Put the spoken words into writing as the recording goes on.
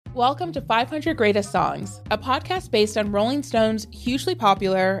Welcome to 500 Greatest Songs, a podcast based on Rolling Stone's hugely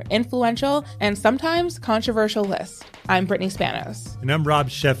popular, influential, and sometimes controversial list. I'm Brittany Spanos. And I'm Rob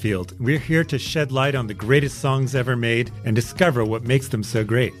Sheffield. We're here to shed light on the greatest songs ever made and discover what makes them so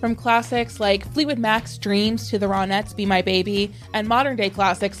great. From classics like Fleetwood Mac's Dreams to the Ronettes' Be My Baby, and modern-day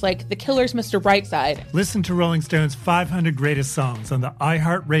classics like The Killers' Mr. Brightside. Listen to Rolling Stone's 500 Greatest Songs on the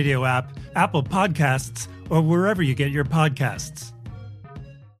iHeartRadio app, Apple Podcasts, or wherever you get your podcasts.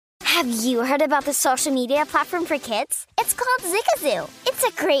 Have you heard about the social media platform for kids? It's called Zigazoo. It's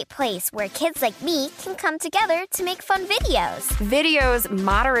a great place where kids like me can come together to make fun videos. Videos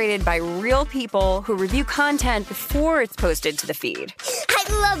moderated by real people who review content before it's posted to the feed. I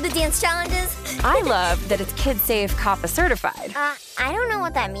love the dance challenges. I love that it's Kid Safe COPPA certified. I don't know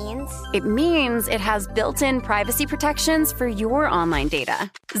what that means. It means it has built-in privacy protections for your online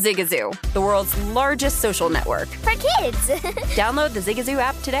data. Zigazoo, the world's largest social network. For kids. Download the Zigazoo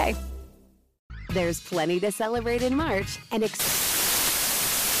app today. There's plenty to celebrate in March and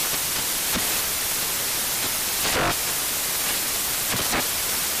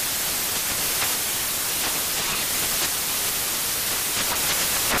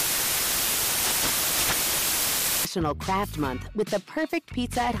National Craft Month with the perfect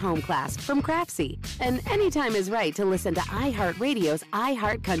pizza at home class from Craftsy. And anytime is right to listen to iHeartRadio's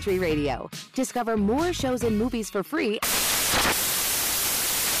iHeartCountry Radio. Discover more shows and movies for free.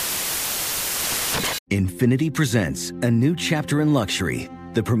 Infiniti presents a new chapter in luxury,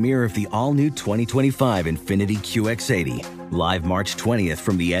 the premiere of the all-new 2025 Infiniti QX80, live March 20th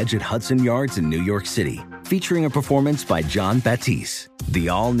from the Edge at Hudson Yards in New York City, featuring a performance by Jon Batiste. The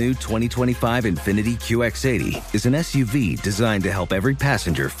all-new 2025 Infiniti QX80 is an SUV designed to help every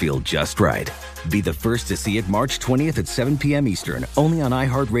passenger feel just right. Be the first to see it March 20th at 7 p.m. Eastern, only on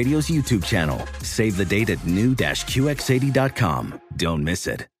iHeartRadio's YouTube channel. Save the date at new-QX80.com. Don't miss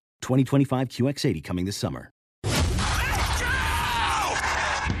it. 2025 QX80 coming this summer.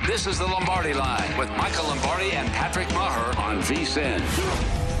 This is the Lombardi Line with Michael Lombardi and Patrick Maher on VSiN.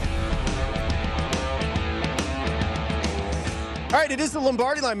 All right, it is the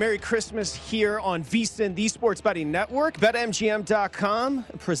Lombardi Line. Merry Christmas here on VSiN, the Sports Betting Network. BetMGM.com,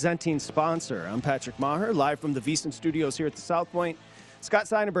 presenting sponsor. I'm Patrick Maher, live from the VSiN studios here at the South Point. Scott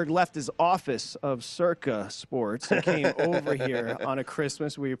Seidenberg left his office of Circa Sports and came over here on a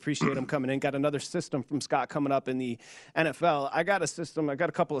Christmas. We appreciate him coming in. Got another system from Scott coming up in the NFL. I got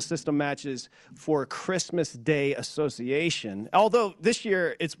a couple of system matches for Christmas Day Association. Although this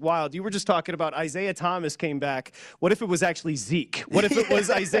year it's wild. You were just talking about Isaiah Thomas came back. What if it was actually Zeke? What if it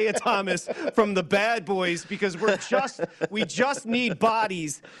was Isaiah Thomas from the Bad Boys? Because we just need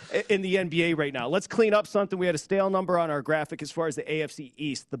bodies in the NBA right now. Let's clean up something. We had a stale number on our graphic as far as the AFC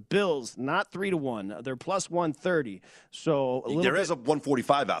East. The Bills, not 3-1. They're plus 130. So there is a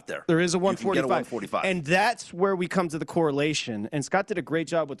 145 out there. There is a 145. You can get a 145. And that's where we come to the correlation. And Scott did a great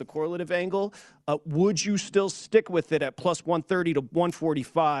job with the correlative angle. Would you still stick with it at plus 130 to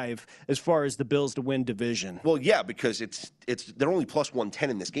 145 as far as the Bills to win division? Well, yeah, because they're only plus 110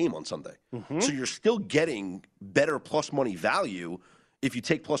 in this game on Sunday. Mm-hmm. So you're still getting better plus money value if you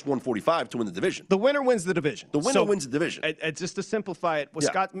take plus 145 to win the division. The winner wins the division. The winner wins the division. Just to simplify it,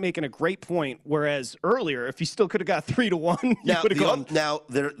 Scott making a great point, whereas earlier, if he still could have got 3-1, now, now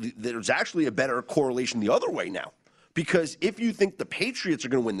there's actually a better correlation the other way now. Because if you think the Patriots are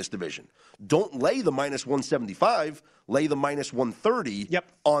going to win this division, don't lay the minus 175, lay the minus 130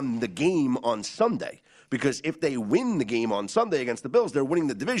 on the game on Sunday. Because if they win the game on Sunday against the Bills, they're winning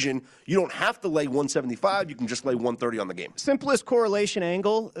the division. You don't have to lay 175. You can just lay 130 on the game. Simplest correlation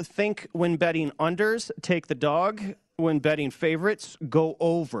angle, think when betting unders, take the dog. When betting favorites, go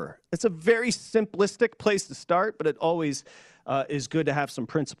over. It's a very simplistic place to start, but it always is good to have some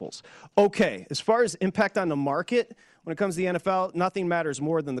principles. Okay, as far as impact on the market, when it comes to the NFL, nothing matters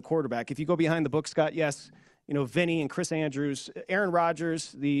more than the quarterback. If you go behind the book, Scott, yes, Vinny and Chris Andrews, Aaron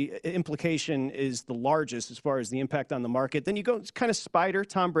Rodgers, the implication is the largest as far as the impact on the market. Then you go kind of Spider,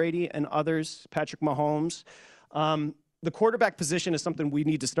 Tom Brady, and others, Patrick Mahomes. The quarterback position is something we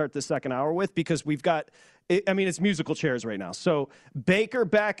need to start the second hour with because we've got, it's musical chairs right now. So Baker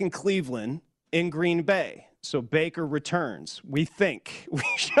back in Cleveland, in Green Bay. So Baker returns. We think. We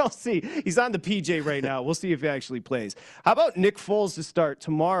shall see. He's on the PJ right now. We'll see if he actually plays. How about Nick Foles to start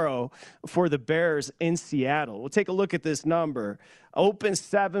tomorrow for the Bears in Seattle? We'll take a look at this number. Open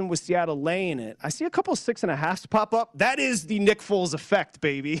 7 with Seattle laying it. I see a couple of 6.5s pop up. That is the Nick Foles effect,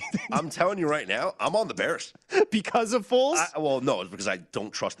 baby. I'm telling you right now, I'm on the Bears. Because of Foles? Well, no, it's because I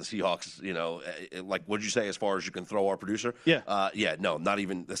don't trust the Seahawks. You know, like, what'd you say as far as you can throw our producer? Yeah. No, not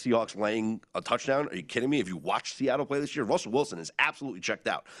even the Seahawks laying a touchdown. Are you kidding me? If you watch Seattle play this year, Russell Wilson is absolutely checked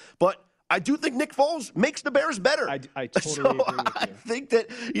out. But I do think Nick Foles makes the Bears better. I totally agree with you. I think that,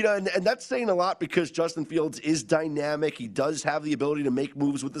 and that's saying a lot because Justin Fields is dynamic. He does have the ability to make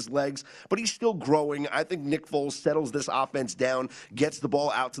moves with his legs, but he's still growing. I think Nick Foles settles this offense down, gets the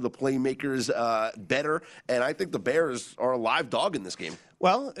ball out to the playmakers better, and I think the Bears are a live dog in this game.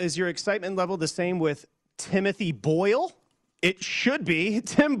 Well, is your excitement level the same with Timothy Boyle? It should be.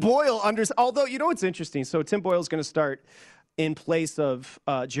 Tim Boyle, although, you know what's interesting? So Tim Boyle's going to start in place of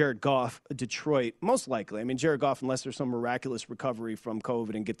Jared Goff, Detroit, most likely. I mean, Jared Goff, unless there's some miraculous recovery from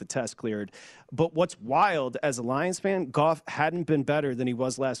COVID and get the test cleared. But what's wild, as a Lions fan, Goff hadn't been better than he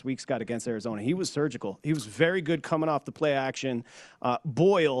was last week, Scott, against Arizona. He was surgical. He was very good coming off the play action.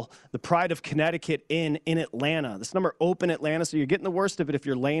 Boyle, the pride of Connecticut in Atlanta. This number open Atlanta, so you're getting the worst of it if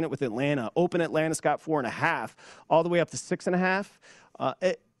you're laying it with Atlanta. Open Atlanta's got 4.5, all the way up to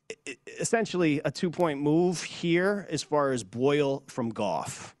 6.5. Essentially a 2-point move here as far as Boyle from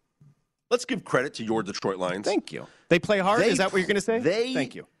Goff. Let's give credit to your Detroit Lions. Thank you. They play hard? Is that what you're going to say?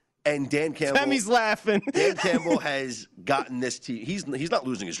 Thank you. And Dan Campbell. Tammy's laughing. Dan Campbell has gotten this team. He's not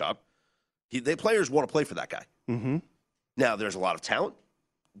losing his job. The players want to play for that guy. Mm-hmm. Now, there's a lot of talent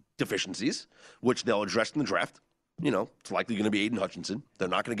deficiencies, which they'll address in the draft. You know, it's likely going to be Aiden Hutchinson. They're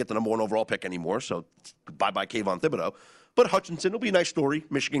not going to get the number 1 overall pick anymore, so bye-bye Kayvon Thibodeau. But Hutchinson will be a nice story.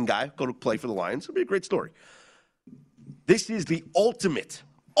 Michigan guy, go to play for the Lions. It'll be a great story. This is the ultimate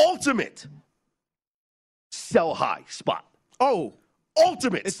sell high spot. Oh.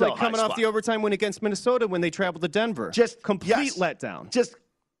 Ultimate it's sell like coming high off spot. the overtime win against Minnesota when they traveled to Denver. Just complete letdown. Just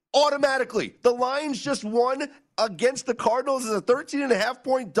automatically. The Lions just won against the Cardinals as a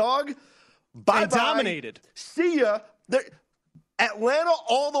 13.5-point dog. Bye-bye. Dominated. See ya. Atlanta,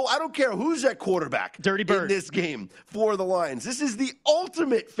 although I don't care who's at quarterback Dirty Bird. in this game for the Lions. This is the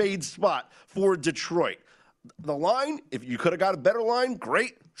ultimate fade spot for Detroit. The line, if you could have got a better line,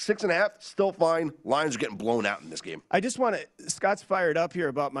 great. 6.5, still fine. Lions are getting blown out in this game. I just want to, Scott's fired up here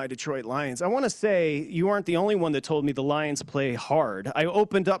about my Detroit Lions. I want to say you aren't the only one that told me the Lions play hard. I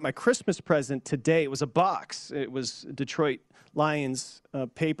opened up my Christmas present today. It was a box. It was Detroit Lions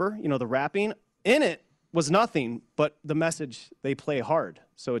paper, the wrapping. In it was nothing but the message, they play hard.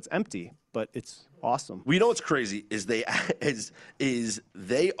 So it's empty, but it's awesome. We know what's crazy is they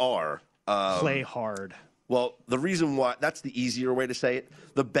are play hard. Well, the reason why, that's the easier way to say it.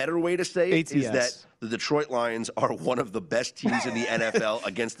 The better way to say it is that the Detroit Lions are one of the best teams in the NFL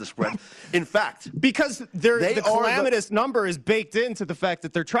against the spread. In fact, because the calamitous number is baked into the fact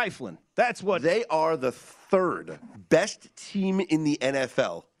that they're trifling. That's what they are. The third best team in the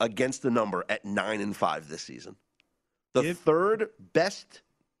NFL against the number at 9-5 this season. The third best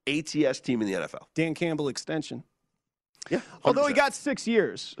ATS team in the NFL. Dan Campbell extension. Yeah, 100%. Although he got 6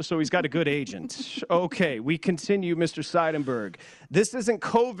 years, so he's got a good agent. Okay, we continue, Mr. Seidenberg. This isn't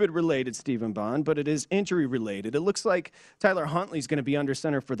COVID-related, Stephen Bond, but it is injury-related. It looks like Tyler Huntley's going to be under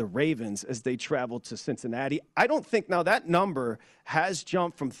center for the Ravens as they travel to Cincinnati. I don't think now that number has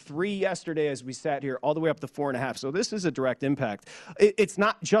jumped from 3 yesterday as we sat here all the way up to 4.5. So this is a direct impact. It's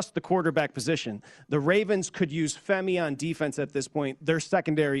not just the quarterback position. The Ravens could use Femi on defense at this point. Their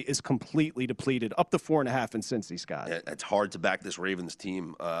secondary is completely depleted, up to 4.5 in Cincy, Scott. Yeah, it's hard to back this Ravens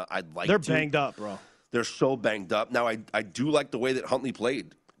team. They're banged up, bro. They're so banged up. Now, I do like the way that Huntley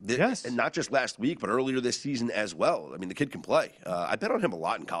played. Yes. And not just last week, but earlier this season as well. I mean, the kid can play. I bet on him a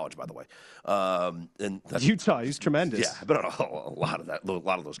lot in college, by the way. And Utah, he's tremendous. Yeah, I bet on a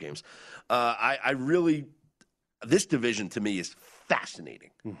lot of those games. I really, this division to me is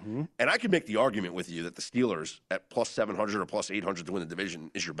fascinating. Mm-hmm. And I could make the argument with you that the Steelers at plus 700 or plus 800 to win the division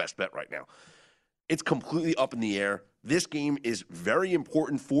is your best bet right now. It's completely up in the air. This game is very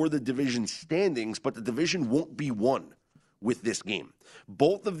important for the division standings, but the division won't be won with this game.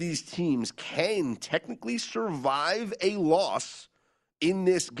 Both of these teams can technically survive a loss in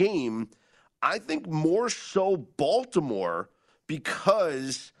this game. I think more so Baltimore,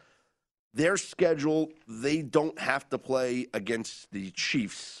 because their schedule, they don't have to play against the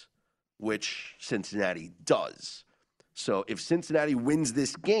Chiefs, which Cincinnati does. So if Cincinnati wins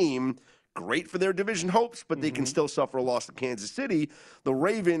this game, great for their division hopes, but they can still suffer a loss to Kansas City. The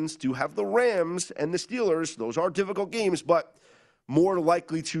Ravens do have the Rams and the Steelers. Those are difficult games, but more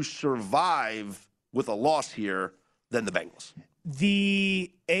likely to survive with a loss here than the Bengals.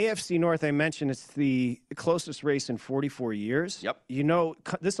 The AFC North, I mentioned, it's the closest race in 44 years. Yep. You know,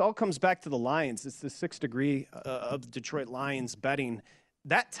 this all comes back to the Lions. It's the 6th degree of the Detroit Lions betting.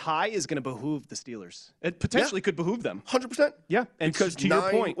 That tie is going to behoove the Steelers. It potentially could behoove them. 100%. Yeah. And because to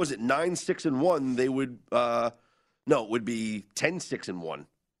your point, was it 9-6-1? They would it would be 10-6-1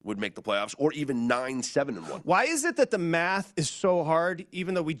 would make the playoffs, or even 9-7-1. Why is it that the math is so hard,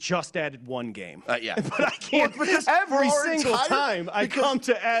 even though we just added 1 game? Yeah. But I can't. Every single time I come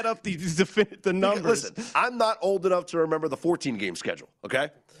to add up the numbers. Listen, I'm not old enough to remember the 14-game schedule, okay?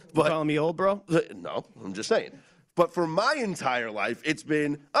 But, you calling me old, bro? No, I'm just saying. But for my entire life, it's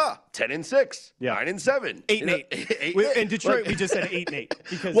been 10-6, 9-7, 8-8. In Detroit, we just said 8-8.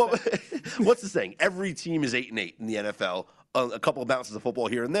 Because what's the saying? Every team is 8-8 in the NFL. A couple of bounces of football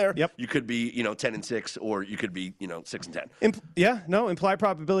here and there. Yep. You could be 10-6, or you could be 6-10. Implied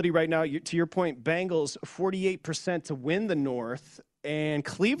probability right now. To your point, Bengals 48% to win the North, and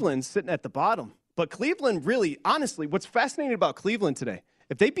Cleveland's sitting at the bottom. But Cleveland, really, honestly, what's fascinating about Cleveland today?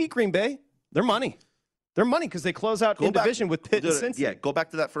 If they beat Green Bay, they're money. They're money because they close out division with Pitt and Cincy. Yeah, go back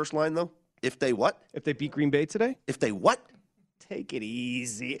to that first line, though. If they what? If they beat Green Bay today? If they what? Take it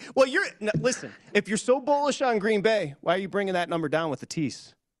easy. Well, listen, if you're so bullish on Green Bay, why are you bringing that number down with the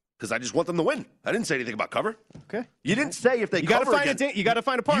tease? Because I just want them to win. I didn't say anything about cover. Okay. You didn't say if they cover again. You got to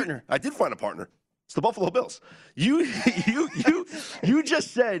find a partner. I did find a partner. It's the Buffalo Bills. You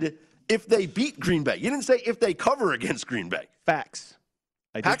just said if they beat Green Bay. You didn't say if they cover against Green Bay. Facts.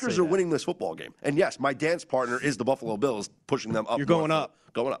 Packers are winning this football game. And yes, my dance partner is the Buffalo Bills, pushing them up. You're going up.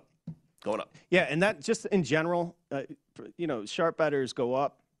 Going up. Going up. Yeah, and that just in general, sharp bettors go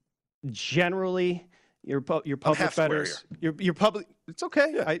up. Generally, your public bettors, your public, it's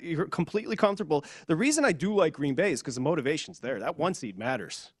okay. Yeah. You're completely comfortable. The reason I do like Green Bay is because the motivation's there. That 1 seed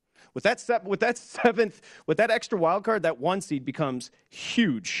matters. With that extra wild card, that 1 seed becomes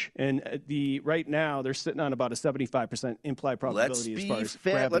huge. And right now they're sitting on about a 75% implied probability as far as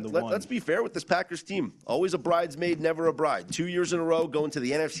grabbing the 1. Let's be fair with this Packers team. Always a bridesmaid, never a bride. 2 years in a row going to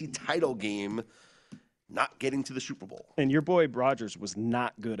the NFC title game, not getting to the Super Bowl. And your boy Rodgers was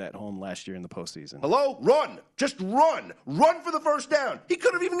not good at home last year in the postseason. Hello? Run. Just run. Run for the first down. He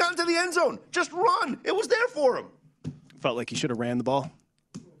could have even gotten to the end zone. Just run. It was there for him. Felt like he should have ran the ball.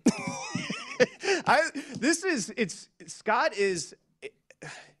 Scott is.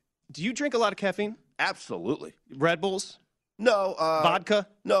 Do you drink a lot of caffeine? Absolutely. Red Bulls? No. Vodka?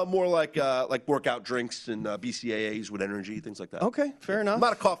 No, more like workout drinks and BCAAs with energy, things like that. Okay, fair enough. I'm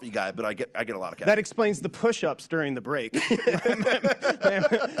not a coffee guy, but I get a lot of caffeine. That explains the push-ups during the break.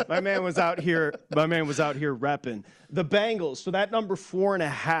 my man was out here repping the Bengals. So that number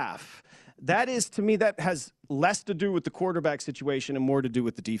 4.5. That is, to me, that has less to do with the quarterback situation and more to do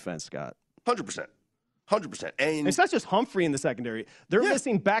with the defense, Scott. 100%. 100%. And it's not just Humphrey in the secondary. They're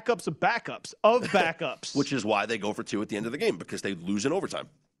missing backups of backups. Which is why they go for 2 at the end of the game, because they lose in overtime.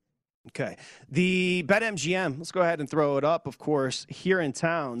 Okay. The BetMGM, let's go ahead and throw it up, of course, here in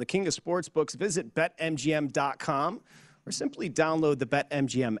town. The king of sportsbooks. Visit BetMGM.com or simply download the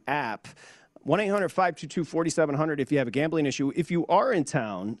BetMGM app. 1-800-522-4700 if you have a gambling issue. If you are in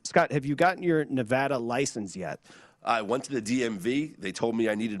town, Scott, have you gotten your Nevada license yet? I went to the DMV. They told me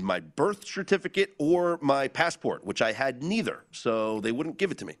I needed my birth certificate or my passport, which I had neither, so they wouldn't give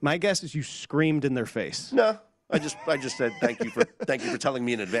it to me. My guess is you screamed in their face. No, I just said thank you for telling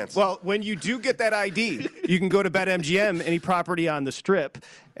me in advance. Well, when you do get that ID, you can go to BetMGM, any property on the Strip,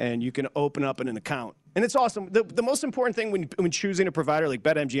 and you can open up an account. And it's awesome. The most important thing when choosing a provider like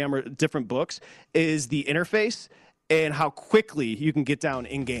BetMGM or different books is the interface and how quickly you can get down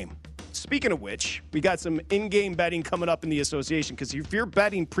in-game. Speaking of which, we got some in-game betting coming up in the association, because if you're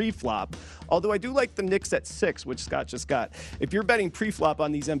betting pre-flop, although I do like the Knicks at 6, which Scott just got, if you're betting pre-flop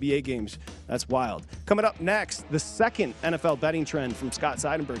on these NBA games, that's wild. Coming up next, the second NFL betting trend from Scott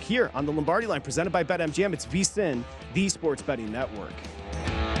Seidenberg here on the Lombardi Line, presented by BetMGM. It's VSiN, the Sports Betting Network.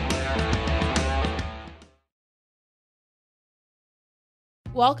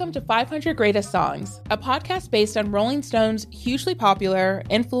 Welcome to 500 Greatest Songs, a podcast based on Rolling Stone's hugely popular,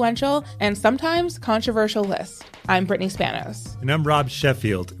 influential, and sometimes controversial list. I'm Brittany Spanos. And I'm Rob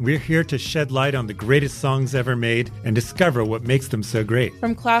Sheffield. We're here to shed light on the greatest songs ever made and discover what makes them so great.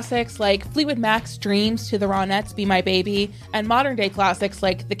 From classics like Fleetwood Mac's Dreams to the Ronettes' Be My Baby, and modern-day classics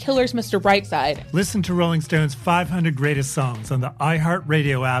like The Killers' Mr. Brightside. Listen to Rolling Stone's 500 Greatest Songs on the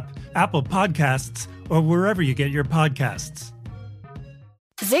iHeartRadio app, Apple Podcasts, or wherever you get your podcasts.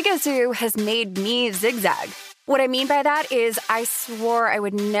 Zigazoo has made me zigzag. What I mean by that is I swore I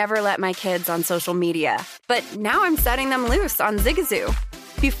would never let my kids on social media, but now I'm setting them loose on Zigazoo.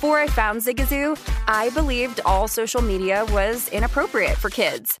 Before I found Zigazoo, I believed all social media was inappropriate for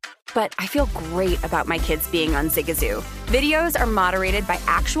kids. But I feel great about my kids being on Zigazoo. Videos are moderated by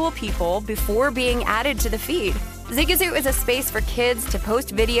actual people before being added to the feed. Zigazoo is a space for kids to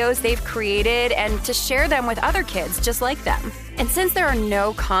post videos they've created and to share them with other kids just like them. And since there are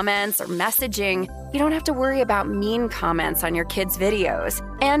no comments or messaging, you don't have to worry about mean comments on your kids' videos.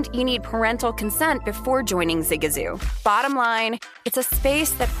 And you need parental consent before joining Zigazoo. Bottom line, it's a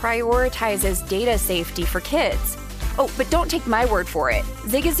space that prioritizes data safety for kids. Oh, but don't take my word for it.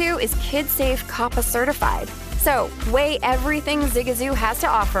 Zigazoo is kid-safe COPPA certified. So, weigh everything Zigazoo has to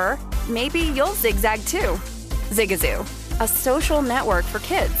offer. Maybe you'll zigzag too. Zigazoo, a social network for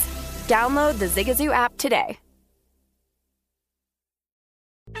kids. Download the Zigazoo app today.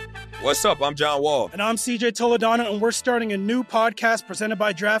 What's up? I'm John Wall. And I'm CJ Toledano, and we're starting a new podcast presented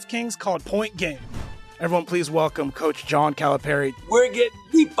by DraftKings called Point Game. Everyone, please welcome Coach John Calipari. We're getting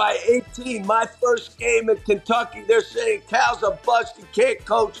beat by 18. My first game in Kentucky, they're saying Cal's a bust. He can't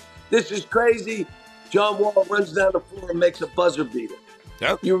coach. This is crazy. John Wall runs down the floor and makes a buzzer beater.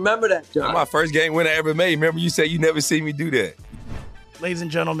 Yep. You remember that, John? That's my first game winner I ever made. Remember you said you never seen me do that. Ladies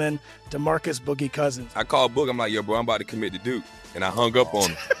and gentlemen, DeMarcus Boogie Cousins. I called Boog. I'm like, yo, bro, I'm about to commit to Duke. And I hung up on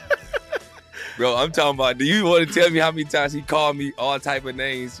him. Bro, I'm talking about, do you want to tell me how many times he called me all type of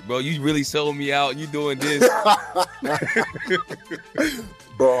names? Bro, you really sold me out. You doing this.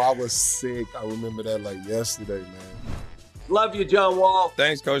 Bro, I was sick. I remember that like yesterday, man. Love you, John Wall.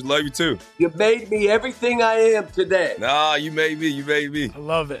 Thanks, Coach. Love you, too. You made me everything I am today. Nah, you made me. You made me. I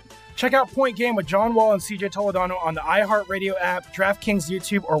love it. Check out Point Game with John Wall and CJ Toledano on the iHeartRadio app, DraftKings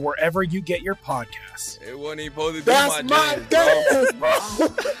YouTube, or wherever you get your podcasts. It wasn't even supposed to be That's my dance, bro.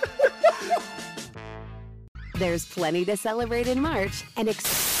 There's plenty to celebrate in March and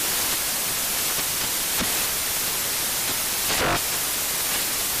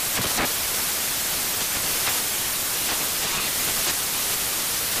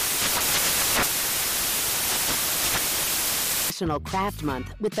Craft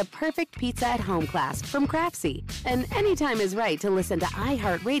Month with the perfect pizza at home class from Craftsy. And anytime is right to listen to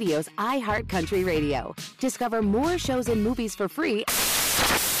iHeartRadio's iHeart Country Radio. Discover more shows and movies for free.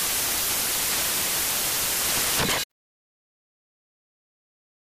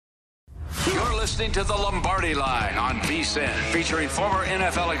 You're listening to The Lombardi Line on VSiN, featuring former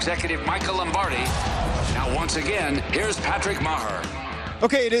NFL executive Michael Lombardi. Now, once again, here's Patrick Maher.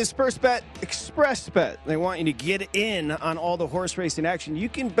 Okay, it is First Bet Express Bet. They want you to get in on all the horse racing action. You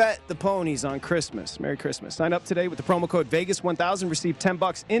can bet the ponies on Christmas. Merry Christmas. Sign up today with the promo code Vegas1000. Receive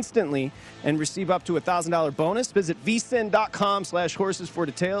 $10 instantly and receive up to $1,000 bonus. Visit vsin.com/horses for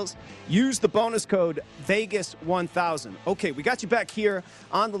details. Use the bonus code Vegas1000. Okay, we got you back here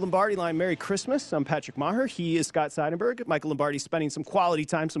on the Lombardi Line. Merry Christmas. I'm Patrick Maher. He is Scott Seidenberg. Michael Lombardi spending some quality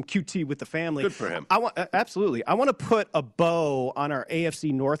time, some QT with the family. Good for him. Absolutely. I want to put a bow on our AFC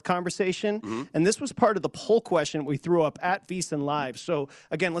North conversation, and this was part of the poll question we threw up at VSiN Live. So,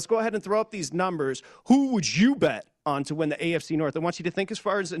 again, let's go ahead and throw up these numbers. Who would you bet on to win the AFC North? I want you to think as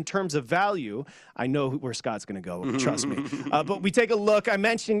far as in terms of value. I know where Scott's going to go, trust me. But we take a look. I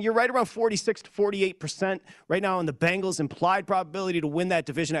mentioned you're right around 46 to 48% right now on the Bengals. Implied probability to win that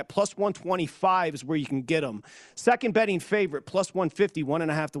division at plus 125 is where you can get them. Second betting favorite, plus 150,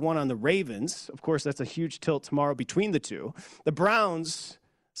 1.5 to 1 on the Ravens. Of course, that's a huge tilt tomorrow between the two. The Browns,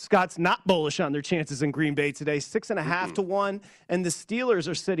 Scott's not bullish on their chances in Green Bay today, 6.5 to 1, and the Steelers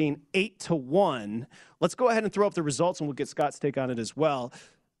are sitting 8 to 1. Let's go ahead and throw up the results, and we'll get Scott's take on it as well.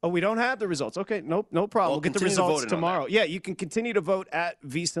 Oh, we don't have the results. Okay, no problem. We'll get the results tomorrow. Yeah, you can continue to vote at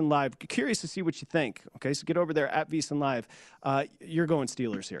VSiN Live. Curious to see what you think. Okay, so get over there at VSiN Live. You're going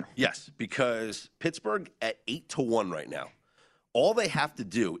Steelers here. Yes, because Pittsburgh at 8 to 1 right now. All they have to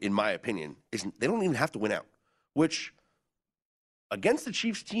do, in my opinion, is they don't even have to win out, which against the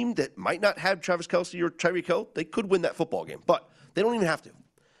Chiefs team that might not have Travis Kelce or Tyreek Hill, they could win that football game, but they don't even have to.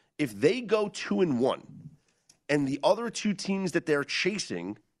 If they go 2-1, and the other two teams that they're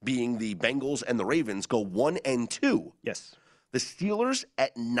chasing, being the Bengals and the Ravens, go 1-2. Yes. The Steelers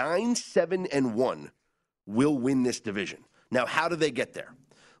at 9-7-1 will win this division. Now, how do they get there?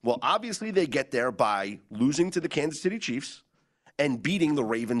 Well, obviously they get there by losing to the Kansas City Chiefs and beating the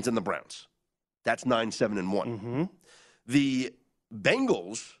Ravens and the Browns. That's 9-7-1. The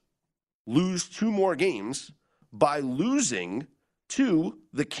Bengals lose 2 more games by losing to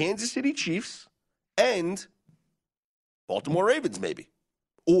the Kansas City Chiefs and Baltimore Ravens, maybe,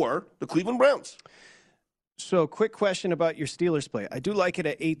 or the Cleveland Browns. So, quick question about your Steelers play. I do like it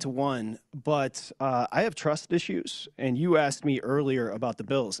at 8 to 1, but I have trust issues. And you asked me earlier about the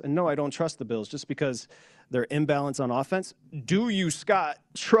Bills. And no, I don't trust the Bills just because their imbalance on offense. Do you, Scott,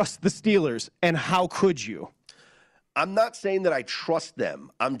 trust the Steelers, and how could you? I'm not saying that I trust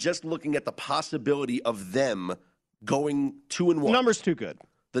them. I'm just looking at the possibility of them going 2-1. The number's too good.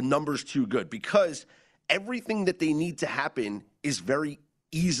 The number's too good because everything that they need to happen is very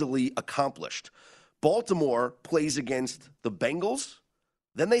easily accomplished. Baltimore plays against the Bengals,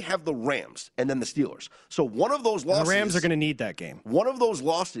 then they have the Rams, and then the Steelers. So one of those losses... The Rams are going to need that game. One of those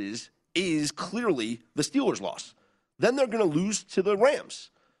losses is clearly the Steelers' loss. Then they're going to lose to the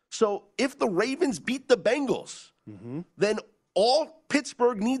Rams. So if the Ravens beat the Bengals, then all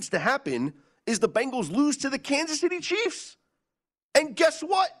Pittsburgh needs to happen is the Bengals lose to the Kansas City Chiefs. And guess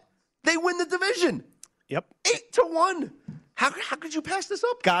what? They win the division. Yep. 8-1. How could you pass this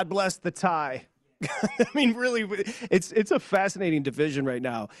up? God bless the tie. I mean, really, it's a fascinating division right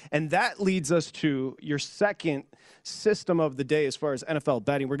now. And that leads us to your second system of the day as far as NFL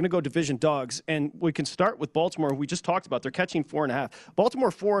betting. We're going to go division dogs, and we can start with Baltimore. We just talked about they're catching 4.5. Baltimore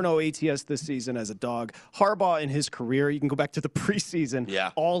 4-0 ATS this season as a dog. Harbaugh in his career, you can go back to the preseason.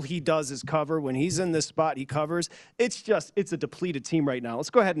 Yeah. All he does is cover. When he's in this spot, he covers. It's a depleted team right now. Let's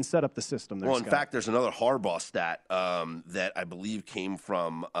go ahead and set up the system there, Well, in Scott. fact, there's another Harbaugh stat that I believe came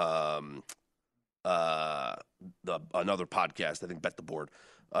from another podcast, I think Bet the Board.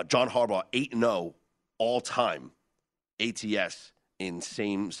 John Harbaugh, 8-0 all-time ATS in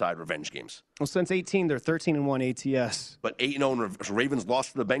same-side revenge games. Well, since 18, they're 13-1 ATS. But 8-0, Ravens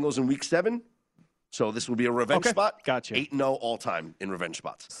lost to the Bengals in Week 7, so this will be a revenge spot. Gotcha. 8-0 all-time in revenge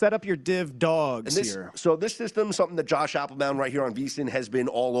spots. Set up your div dogs here. So this system, something that Josh Applebaum right here on VSiN has been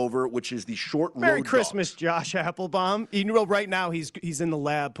all over, which is the short road Merry Christmas, dogs. Josh Applebaum. You know, right now he's in the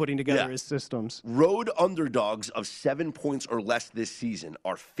lab putting together his systems. Road underdogs of 7 points or less this season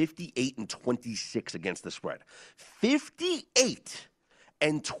are 58-26 against the spread.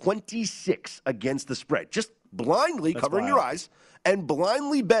 58-26 against the spread. Just blindly covering your eyes and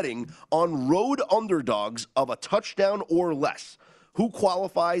blindly betting on road underdogs of a touchdown or less. Who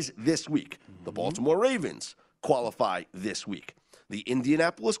qualifies this week? The Baltimore Ravens qualify this week. The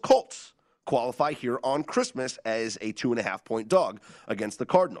Indianapolis Colts qualify here on Christmas as a 2.5-point dog against the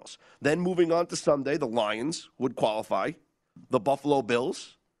Cardinals. Then moving on to Sunday, the Lions would qualify. The Buffalo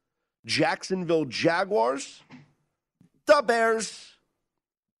Bills, Jacksonville Jaguars, the Bears,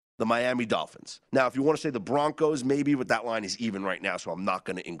 the Miami Dolphins. Now, if you want to say the Broncos, maybe, but that line is even right now, so I'm not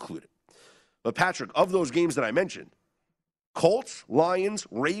going to include it. But, Patrick, of those games that I mentioned, Colts, Lions,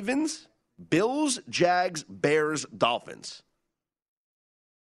 Ravens, Bills, Jags, Bears, Dolphins.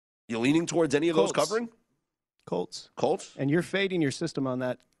 You leaning towards any of those covering? Colts. Colts? And you're fading your system on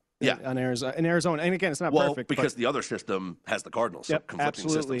that. Yeah. In Arizona. And again, it's not perfect. Because the other system has the Cardinals. So conflicting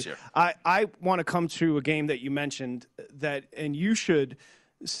absolutely. systems here. I want to come to a game that you mentioned and you should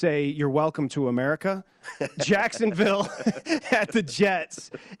say you're welcome to America. Jacksonville at the Jets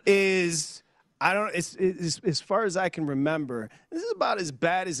is, it's as far as I can remember, this is about as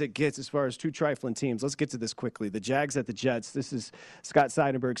bad as it gets as far as two trifling teams. Let's get to this quickly. The Jags at the Jets. This is Scott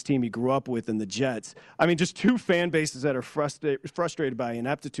Seidenberg's team he grew up with in the Jets. I mean, just two fan bases that are frustrated by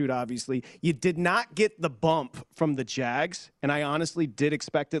ineptitude, obviously. You did not get the bump from the Jags, and I honestly did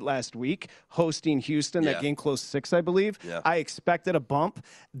expect it last week, hosting Houston. That game closed 6, I believe. Yeah. I expected a bump.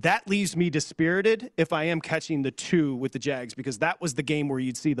 That leaves me dispirited if I am catching the 2 with the Jags, because that was the game where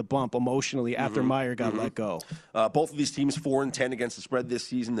you'd see the bump emotionally after Meyer got let go. Both of these teams 4-10 against the spread this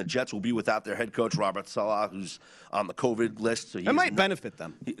season. The Jets will be without their head coach, Robert Saleh, who's on the COVID list. So it might benefit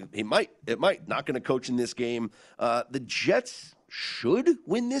them. He might. It might. Not going to coach in this game. The Jets should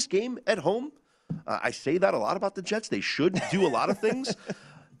win this game at home. I say that a lot about the Jets. They should do a lot of things.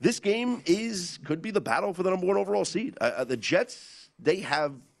 This game could be the battle for the number 1 overall seed. The Jets, they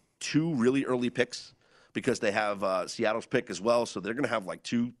have 2 really early picks because they have Seattle's pick as well. So they're going to have like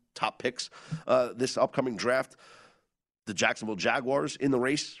 2 top picks this upcoming draft. The Jacksonville Jaguars in the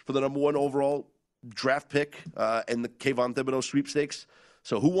race for the number 1 overall draft pick and the Kayvon Thibodeau sweepstakes.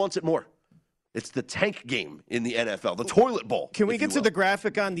 So who wants it more? It's the tank game in the NFL, the toilet bowl. Can we get to the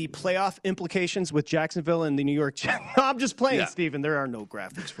graphic on the playoff implications with Jacksonville and the New York Jets? No, I'm just playing, Stephen. There are no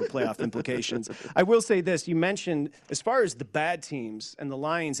graphics for playoff implications. I will say this. You mentioned, as far as the bad teams, and the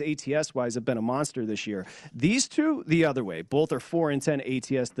Lions ATS-wise have been a monster this year. These two, the other way. Both are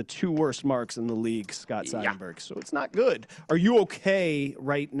 4-10 ATS, the 2 worst marks in the league, Scott Seidenberg. So it's not good. Are you okay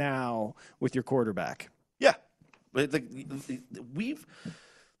right now with your quarterback? Yeah.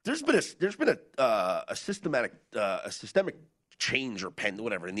 There's been a systemic change or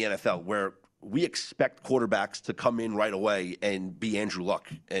whatever in the NFL where we expect quarterbacks to come in right away and be Andrew Luck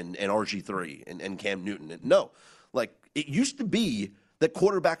and RG3 and Cam Newton. And no, like it used to be that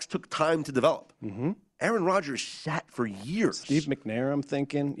quarterbacks took time to develop. Aaron Rodgers sat for years. Steve McNair, I'm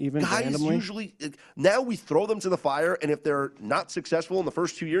thinking, even guys randomly. Usually, now we throw them to the fire, and if they're not successful in the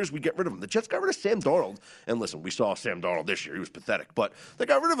first 2 years, we get rid of them. The Jets got rid of Sam Darnold, and listen, we saw Sam Darnold this year. He was pathetic, but they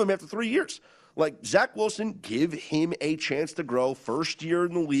got rid of him after 3 years. Like, Zach Wilson, give him a chance to grow. First year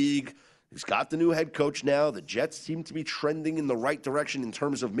in the league. He's got the new head coach now. The Jets seem to be trending in the right direction in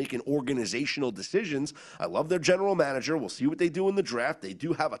terms of making organizational decisions. I love their general manager. We'll see what they do in the draft. They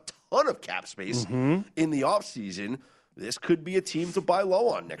do have a ton of cap space in the offseason. This could be a team to buy low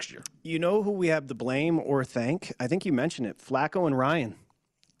on next year. You know who we have to blame or thank? I think you mentioned it. Flacco and Ryan.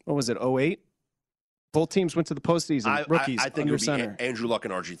 What was it, 2008? Both teams went to the postseason. Rookies, I think under it would be center. Andrew Luck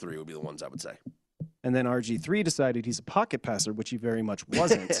and RG3 would be the ones I would say. And then RG3 decided he's a pocket passer, which he very much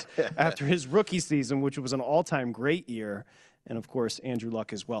wasn't after his rookie season, which was an all-time great year. And, of course, Andrew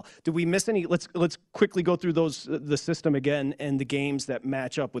Luck as well. Did we miss any? Let's quickly go through the system again and the games that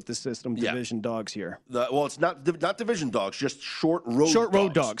match up with the system division dogs here. Well, it's not division dogs, just short road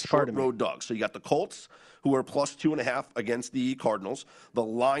dogs. Short road dogs. So you got the Colts, who are plus 2.5 against the Cardinals. The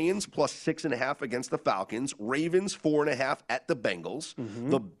Lions plus 6.5 against the Falcons. Ravens 4.5 at the Bengals.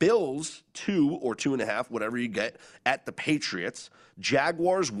 The Bills 2 or 2.5, whatever you get, at the Patriots.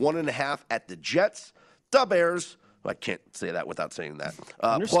 Jaguars 1.5 at the Jets. The Bears, I can't say that without saying that,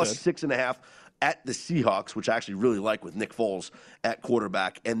 plus 6.5 at the Seahawks, which I actually really like with Nick Foles at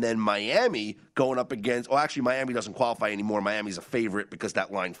quarterback. And then Miami going up against, actually Miami doesn't qualify anymore. Miami's a favorite because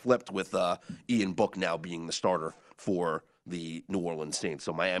that line flipped with Ian Book now being the starter for the New Orleans Saints.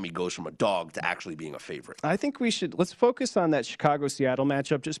 So Miami goes from a dog to actually being a favorite. I think let's focus on that Chicago-Seattle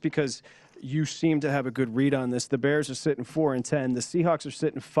matchup just because you seem to have a good read on this. The Bears are sitting 4-10. The Seahawks are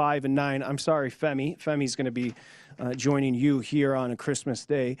sitting 5-9. I'm sorry, Femi. Femi's going to be joining you here on a Christmas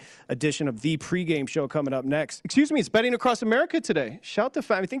Day edition of the pregame show coming up next. Excuse me, it's Betting Across America today. Shout to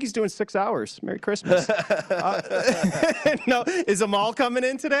Femi. I think he's doing 6 hours. Merry Christmas. No, is Amal coming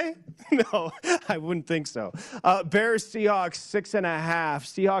in today? No, I wouldn't think so. Bears, Seahawks, 6.5.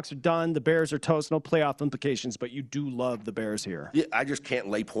 Seahawks are done. The Bears are toast. No playoff implications, but you do love the Bears here. Yeah, I just can't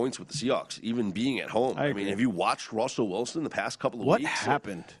lay points with the Seahawks, even being at home. I mean, have you watched Russell Wilson the past couple of weeks? What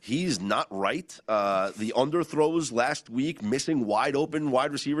happened? He's not right. The underthrows last week, missing wide open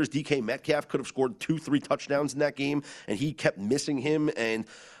wide receivers. DK Metcalf could have scored 2-3 touchdowns in that game, and he kept missing him. And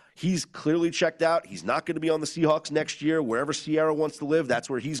he's clearly checked out. He's not going to be on the Seahawks next year. Wherever Sierra wants to live, that's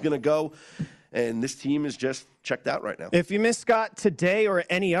where he's going to go. And this team is just checked out right now. If you miss Scott today or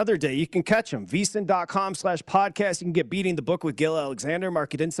any other day, you can catch him. VSiN.com/podcast. You can get Beating the Book with Gil Alexander,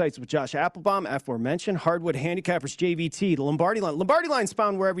 Market Insights with Josh Applebaum, aforementioned, Hardwood Handicappers, JVT, the Lombardi Line. Lombardi Line's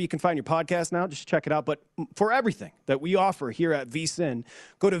found wherever you can find your podcast now. Just check it out. But for everything that we offer here at VSiN,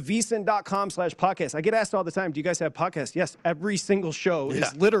 go to VSiN.com/podcast. I get asked all the time, do you guys have podcasts? Yes, every single show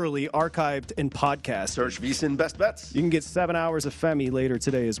is literally archived in podcast. Search VSiN Best Bets. You can get 7 hours of Femi later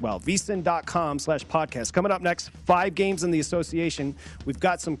today as well. VSiN.com/podcast. Coming up next, 5 games in the association. We've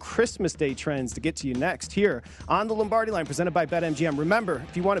got some Christmas Day trends to get to you next here on the Lombardi Line presented by BetMGM. Remember,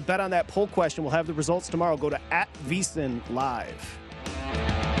 if you want to bet on that poll question, we'll have the results tomorrow. Go to @VSiN Live.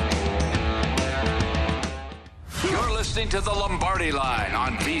 You're listening to the Lombardi Line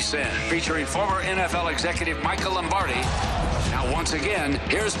on VSiN, featuring former NFL executive Michael Lombardi. Now, once again,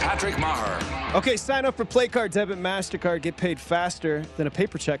 here's Patrick Maher. Okay, sign up for PlayCard Debit MasterCard. Get paid faster than a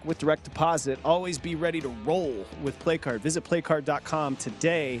paper check with direct deposit. Always be ready to roll with PlayCard. Visit playcard.com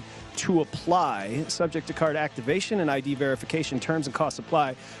today to apply. Subject to card activation and ID verification. Terms and costs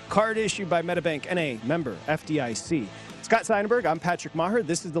apply. Card issued by MetaBank N.A. Member FDIC. Scott Seidenberg, I'm Patrick Maher.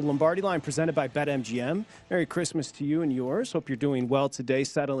 This is the Lombardi Line presented by BetMGM. Merry Christmas to you and yours. Hope you're doing well today,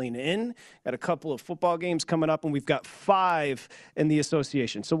 settling in. Got a couple of football games coming up, and we've got 5 in the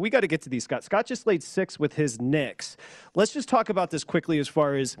association. So we got to get to these, Scott. Scott just laid 6 with his Knicks. Let's just talk about this quickly as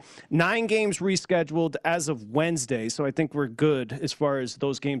far as 9 games rescheduled as of Wednesday. So I think we're good as far as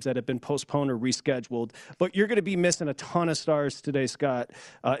those games that have been postponed or rescheduled. But you're going to be missing a ton of stars today, Scott,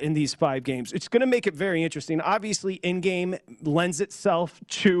 in these 5 games. It's going to make it very interesting. Obviously, in-game lends itself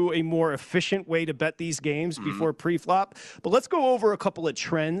to a more efficient way to bet these games before pre-flop. But let's go over a couple of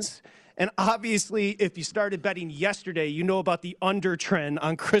trends. And obviously, if you started betting yesterday, you know about the under trend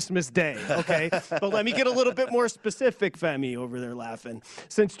on Christmas Day, okay? But let me get a little bit more specific, Femi, over there laughing.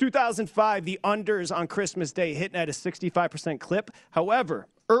 Since 2005, the unders on Christmas Day hitting at a 65% clip. However,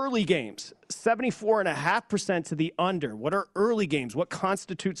 early games, 74.5% to the under. What are early games? What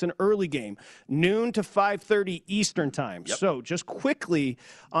constitutes an early game? Noon to 5:30 Eastern time. Yep. So just quickly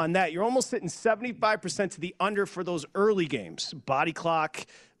on that, you're almost hitting 75% to the under for those early games. Body clock,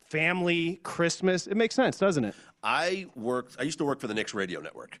 family, Christmas. It makes sense, doesn't it? I used to work for the Knicks radio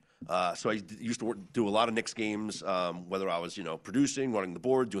network. So I used to do a lot of Knicks games, whether I was, producing, running the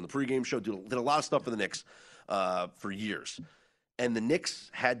board, doing the pregame show, did a lot of stuff for the Knicks for years. And the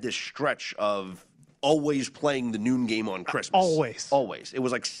Knicks had this stretch of always playing the noon game on Christmas. Always. It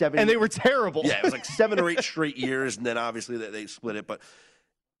was like 7. And they were terrible. Yeah, it was like 7 or 8 straight years, and then obviously they split it. But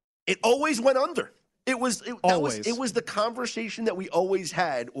it always went under. It was the conversation that we always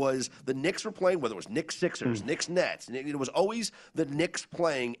had was the Knicks were playing, whether it was Knicks Sixers, Knicks Nets, and it was always the Knicks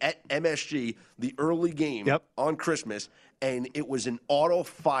playing at MSG, the early game on Christmas, and it was an auto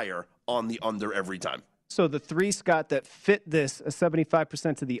fire on the under every time. So the 3, Scott, that fit this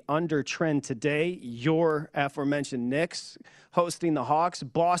 75% to the under trend today, your aforementioned Knicks hosting the Hawks,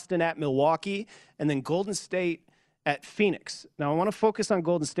 Boston at Milwaukee, and then Golden State at Phoenix. Now, I want to focus on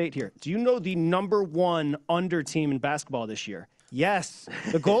Golden State here. Do you know the number 1 under team in basketball this year? Yes.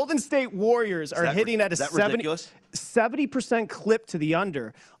 The Golden State Warriors are hitting at a 70% clip to the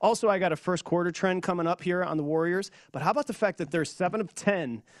under. Also, I got a first quarter trend coming up here on the Warriors. But how about the fact that they're 7 of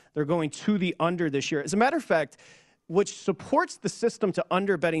 10? They're going to the under this year. As a matter of fact, which supports the system to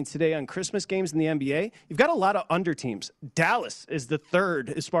under betting today on Christmas games in the NBA, you've got a lot of under teams. Dallas is the 3rd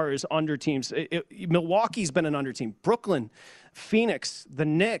as far as under teams. Milwaukee's been an under team. Brooklyn, Phoenix, the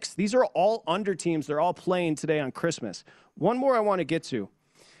Knicks, these are all under teams. They're all playing today on Christmas. One more I want to get to.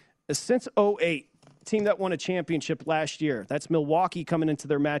 Since 2008, team that won a championship last year, that's Milwaukee coming into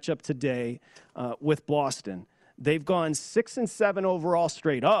their matchup today with Boston. They've gone 6-7 overall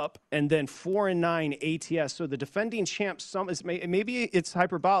straight up, and then 4-9 ATS. So the defending champs, maybe it's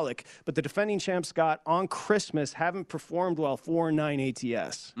hyperbolic, but the defending champs got on Christmas haven't performed well. 4-9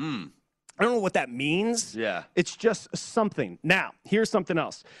 ATS. I don't know what that means. Yeah, it's just something. Now, here's something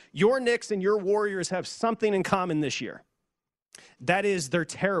else. Your Knicks and your Warriors have something in common this year. That is, they're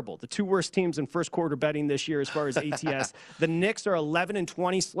terrible. The 2 worst teams in first quarter betting this year as far as ATS. The Knicks are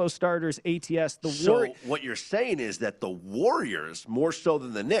 11-20 slow starters ATS. So what you're saying is that the Warriors, more so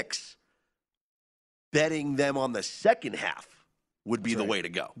than the Knicks, betting them on the second half would be the way to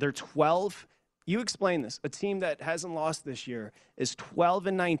go. They're 12. You explain this. A team that hasn't lost this year is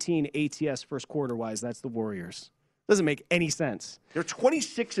 12-19 ATS first quarter wise. That's the Warriors. Doesn't make any sense. They're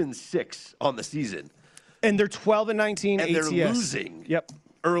 26-6 on the season. And they're 12-19 ATS. And they're losing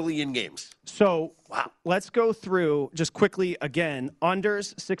early in games. So let's go through just quickly again.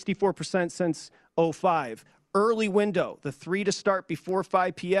 Unders, 64% since 2005. Early window, the 3 to start before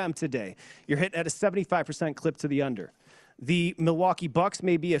 5 p.m. today. You're hitting at a 75% clip to the under. The Milwaukee Bucks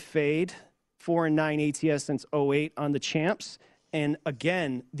may be a fade. 4-9 ATS since 2008 on the champs. And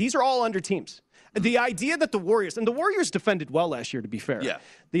again, these are all under teams. The idea that the Warriors defended well last year, to be fair. Yeah.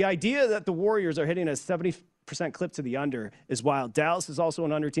 The idea that the Warriors are hitting a 70% clip to the under is wild. Dallas is also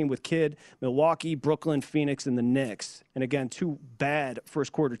an under team with Kidd, Milwaukee, Brooklyn, Phoenix, and the Knicks. And again, 2 bad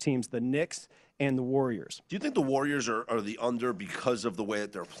first quarter teams, the Knicks and the Warriors. Do you think the Warriors are the under because of the way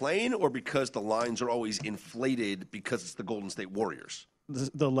that they're playing, or because the lines are always inflated because it's the Golden State Warriors?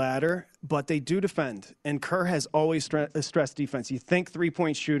 The latter, but they do defend. And Kerr has always stressed defense. You think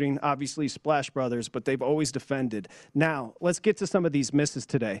three-point shooting, obviously Splash Brothers, but they've always defended. Now, let's get to some of these misses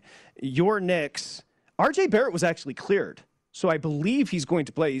today. Your Knicks, R.J. Barrett was actually cleared. So I believe he's going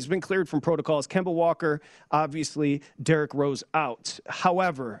to play. He's been cleared from protocols. Kemba Walker, obviously, Derrick Rose out.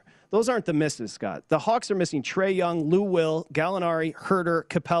 However, those aren't the misses, Scott. The Hawks are missing Trae Young, Lou Will, Gallinari, Herter,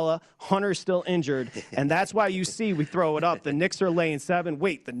 Capella. Hunter's still injured, and that's why you see we throw it up. The Knicks are laying 7.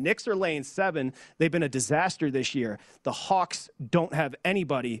 Wait, the Knicks are laying 7. They've been a disaster this year. The Hawks don't have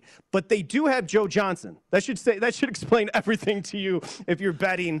anybody, but they do have Joe Johnson. That should explain everything to you if you're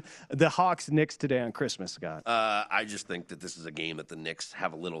betting the Hawks-Knicks today on Christmas, Scott. I just think that this is a game that the Knicks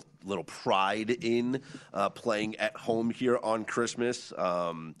have a little pride in playing at home here on Christmas.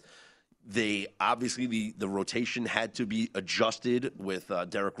 They obviously the rotation had to be adjusted with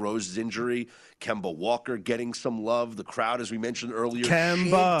Derrick Rose's injury, Kemba Walker getting some love. The crowd, as we mentioned earlier,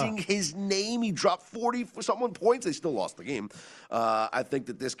 chanting his name. He dropped 40-something points. They still lost the game. I think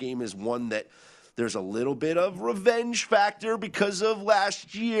that this game is one that there's a little bit of revenge factor because of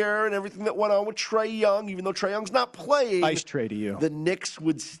last year and everything that went on with Trae Young. Even though Trae Young's not playing, ice Trae to you. The Knicks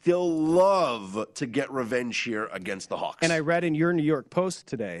would still love to get revenge here against the Hawks. And I read in your New York Post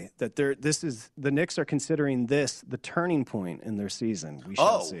today that the Knicks are considering this the turning point in their season. We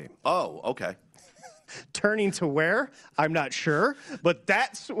shall see. Oh, okay. Turning to where? I'm not sure, but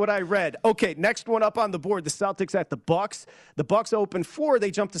that's what I read. Okay, next one up on the board, the Celtics at the Bucks. The Bucks open 4,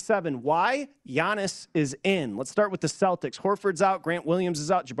 they jump to 7. Why? Giannis is in. Let's start with the Celtics. Horford's out, Grant Williams is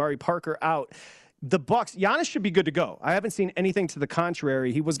out, Jabari Parker out. The Bucks, Giannis should be good to go. I haven't seen anything to the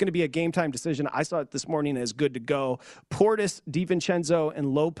contrary. He was going to be a game-time decision. I saw it this morning as good to go. Portis, DiVincenzo,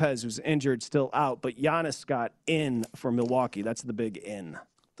 and Lopez, who's injured, still out. But Giannis got in for Milwaukee. That's the big in. I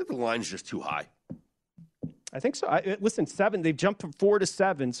think the line's just too high. I think so. Listen, 7. They've jumped from 4 to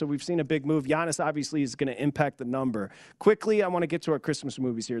 7, so we've seen a big move. Giannis obviously is going to impact the number. Quickly, I want to get to our Christmas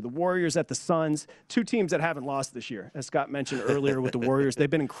movies here. The Warriors at the Suns, 2 teams that haven't lost this year, as Scott mentioned earlier with the Warriors. They've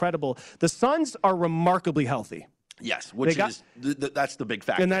been incredible. The Suns are remarkably healthy. Yes, that's the big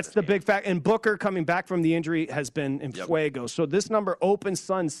factor. And that's the big fact. And Booker coming back from the injury has been in fuego. So this number opens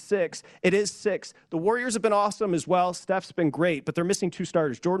Suns 6. It is 6. The Warriors have been awesome as well. Steph's been great, but they're missing 2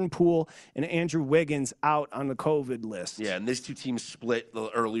 starters, Jordan Poole and Andrew Wiggins, out on the COVID list. Yeah, and these 2 teams split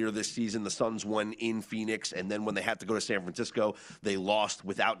earlier this season. The Suns won in Phoenix, and then when they had to go to San Francisco, they lost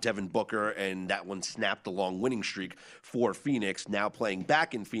without Devin Booker, and that one snapped a long winning streak for Phoenix. Now playing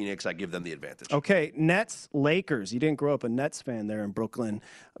back in Phoenix, I give them the advantage. Okay, Nets, Lakers. You didn't grow up a Nets fan there in Brooklyn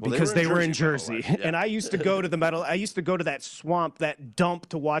because they were in Jersey. Yeah. And I used to go to that swamp, that dump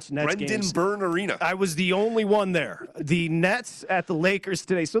to watch Nets games. Byrne Arena. I was the only one there. The Nets at the Lakers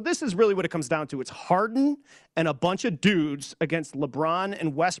today. So this is really what it comes down to. It's Harden and a bunch of dudes against LeBron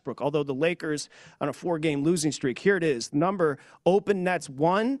and Westbrook, although the Lakers on a 4-game losing streak. Here it is. Number open Nets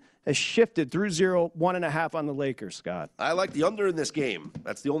 1 has shifted through 0, 1.5 on the Lakers, Scott. I like the under in this game.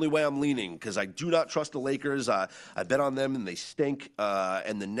 That's the only way I'm leaning because I do not trust the Lakers. I bet on them and they stink.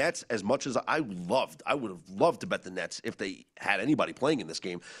 And the Nets, as much as I would have loved to bet the Nets if they had anybody playing in this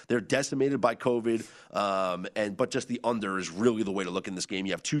game. They're decimated by COVID, but just the under is really the way to look in this game.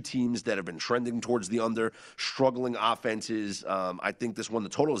 You have 2 teams that have been trending towards the under, struggling offenses. I think this one, the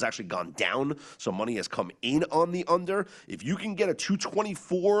total has actually gone down, so money has come in on the under. If you can get a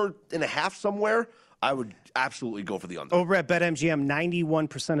 224.5 somewhere, I would absolutely go for the under. Over at BetMGM,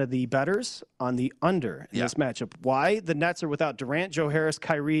 91% of the bettors on the under in this matchup. Why? The Nets are without Durant, Joe Harris,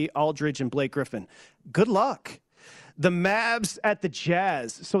 Kyrie, Aldridge, and Blake Griffin. Good luck. The Mavs at the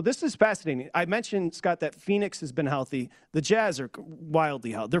Jazz. So this is fascinating. I mentioned, Scott, that Phoenix has been healthy. The Jazz are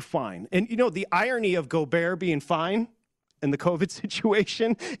wildly healthy. They're fine. And, you know, the irony of Gobert being fine in the COVID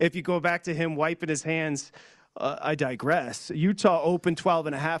situation, if you go back to him wiping his hands, I digress. Utah open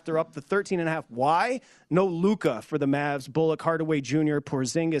 12.5. They're up to 13.5. Why? No Luka for the Mavs. Bullock, Hardaway Jr.,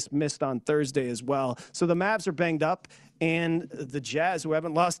 Porzingis missed on Thursday as well. So the Mavs are banged up, and the Jazz, who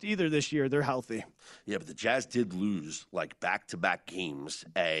haven't lost either this year, they're healthy. Yeah, but the Jazz did lose like back-to-back games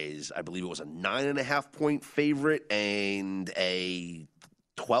as I believe it was a 9.5-point favorite and a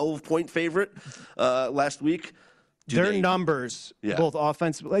 12-point favorite last week. Their numbers, both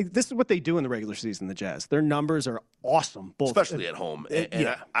offensive, like this is what they do in the regular season, the Jazz. Their numbers are awesome. Especially at home.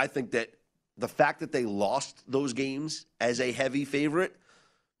 And I think that the fact that they lost those games as a heavy favorite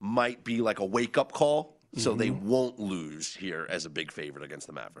might be like a wake-up call, so they won't lose here as a big favorite against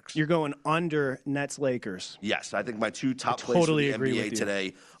the Mavericks. You're going under Nets-Lakers. Yes, I think my 2 top plays for the NBA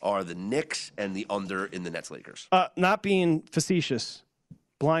today are the Knicks and the under in the Nets-Lakers. Not being facetious.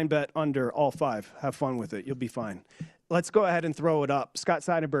 Blind bet under all 5. Have fun with it. You'll be fine. Let's go ahead and throw it up. Scott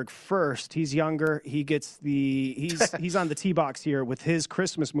Seidenberg first. He's younger. He gets he's on the tee box here with his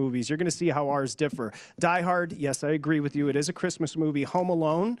Christmas movies. You're going to see how ours differ. Die Hard, yes, I agree with you. It is a Christmas movie. Home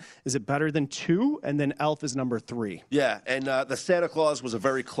Alone, is it better than 2? And then Elf is number 3. Yeah, and the Santa Claus was a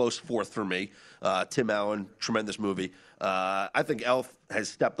very close 4th for me. Tim Allen, tremendous movie. I think Elf has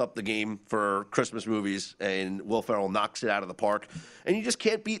stepped up the game for Christmas movies, and Will Ferrell knocks it out of the park. And you just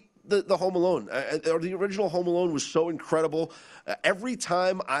can't beat the Home Alone. The original Home Alone was so incredible. Every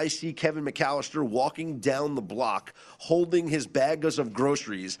time I see Kevin McAllister walking down the block holding his bags of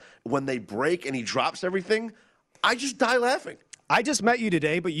groceries, when they break and he drops everything, I just die laughing. I just met you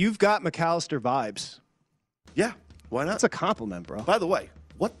today, but you've got McAllister vibes. Yeah, why not? That's a compliment, bro. By the way,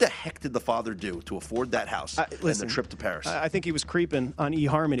 what the heck did the father do to afford that house and the trip to Paris? I think he was creeping on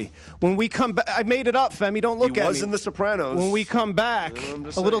eHarmony. When we come back, I made it up, Femi. Don't look at me. He was in The Sopranos. When we come back,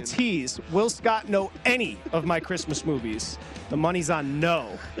 a little tease. Will Scott know any of my Christmas movies? The money's on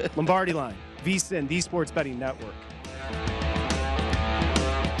no. Lombardi Line, VSiN, the Sports Betting Network.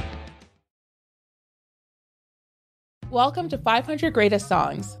 Welcome to 500 Greatest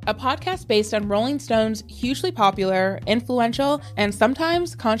Songs, a podcast based on Rolling Stone's hugely popular, influential, and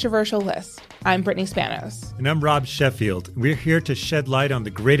sometimes controversial list. I'm Brittany Spanos. And I'm Rob Sheffield. We're here to shed light on the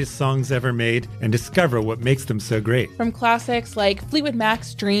greatest songs ever made and discover what makes them so great. From classics like Fleetwood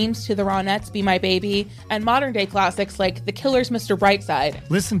Mac's Dreams to the Ronettes' Be My Baby, and modern-day classics like The Killer's Mr. Brightside.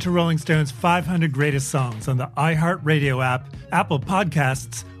 Listen to Rolling Stone's 500 Greatest Songs on the iHeartRadio app, Apple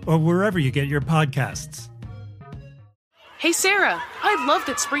Podcasts, or wherever you get your podcasts. Hey Sarah, I love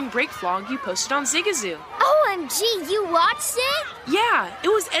that spring break vlog you posted on Zigazoo. OMG, you watched it? Yeah, it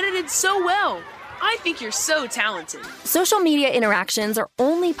was edited so well. I think you're so talented. Social media interactions are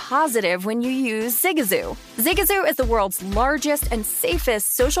only positive when you use Zigazoo. Zigazoo is the world's largest and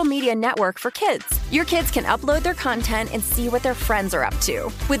safest social media network for kids. Your kids can upload their content and see what their friends are up to.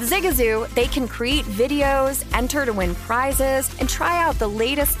 With Zigazoo, they can create videos, enter to win prizes, and try out the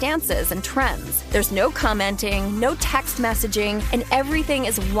latest dances and trends. There's no commenting, no text messaging, and everything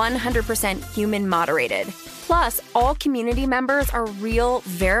is 100% human moderated. Plus, all community members are real,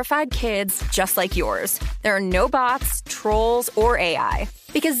 verified kids just like yours. There are no bots, trolls, or AI.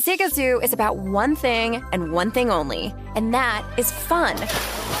 Because Zigazoo is about one thing and one thing only, and that is fun.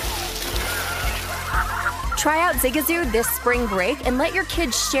 Try out Zigazoo this spring break and let your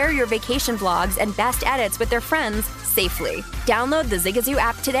kids share your vacation vlogs and best edits with their friends safely. Download the Zigazoo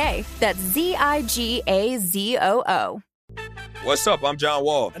app today. That's Zigazoo. What's up? I'm John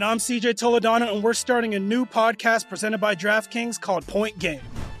Wall. And I'm CJ Toledano, and we're starting a new podcast presented by DraftKings called Point Game.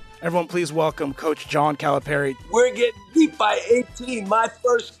 Everyone, please welcome Coach John Calipari. We're getting beat by 18. My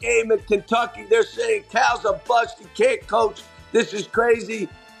first game in Kentucky. They're saying Cal's a bust. He can't coach. This is crazy.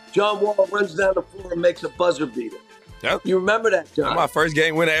 John Wall runs down the floor and makes a buzzer beater. Yep. You remember that, John? That's my first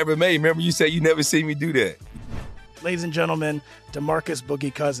game win I ever made. Remember you said you never see me do that. Ladies and gentlemen, DeMarcus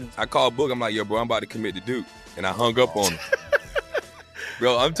Boogie Cousins. I called Boog. I'm like, yo, bro, I'm about to commit to Duke. And I hung up on him.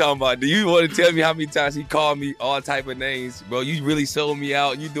 Bro, I'm talking about, do you want to tell me how many times he called me all type of names? Bro, you really sold me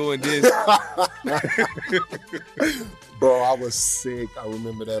out. You doing this. Bro, I was sick. I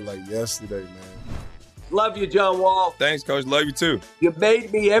remember that like yesterday, man. Love you, John Wall. Thanks, Coach. Love you, too. You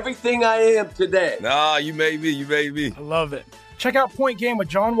made me everything I am today. Nah, you made me. You made me. I love it. Check out Point Game with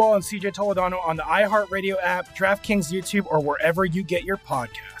John Wall and CJ Toledano on the iHeartRadio app, DraftKings YouTube, or wherever you get your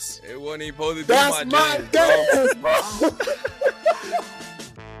podcasts. It wasn't even supposed to be That's my game, bro.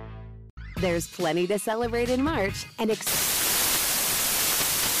 There's plenty to celebrate in March and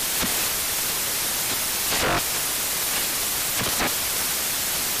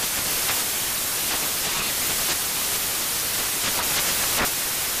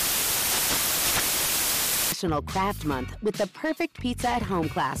National Craft Month with the perfect pizza at home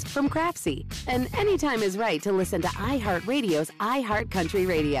class from Craftsy. And anytime is right to listen to iHeartRadio's iHeart Country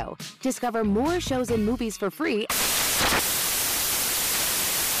Radio. Discover more shows and movies for free.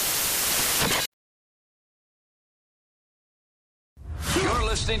 You're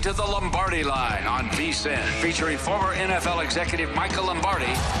listening to the Lombardi Line on VSiN, featuring former NFL executive Michael Lombardi.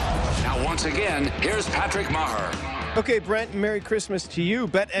 Now, once again, here's Patrick Maher. Okay, Brent, Merry Christmas to you.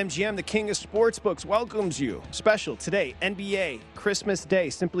 BetMGM, the king of sportsbooks, welcomes you. Special today, NBA Christmas Day.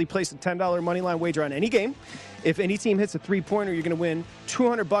 Simply place a $10 moneyline wager on any game. If any team hits a three-pointer, you're going to win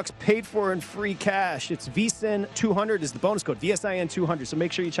 $200 paid for in free cash. It's VSiN 200 is the bonus code, VSIN 200. So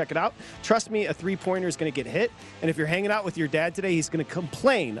make sure you check it out. Trust me, a three-pointer is going to get hit. And if you're hanging out with your dad today, he's going to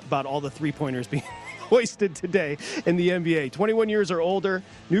complain about all the three-pointers being hoisted today in the NBA. 21 years or older.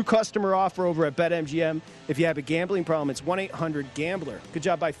 New customer offer over at BetMGM. If you have a gambling problem, it's 1-800-GAMBLER. Good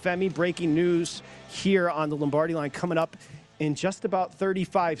job by Femi. Breaking news here on the Lombardi Line coming up in just about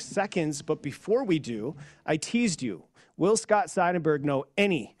 35 seconds. But before we do, I teased you. Will Scott Seidenberg know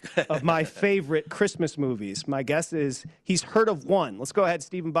any of my favorite Christmas movies? My guess is he's heard of one. Let's go ahead,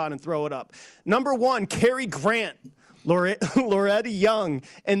 Stephen Bond, and throw it up. Number one, Cary Grant, Loretta Young,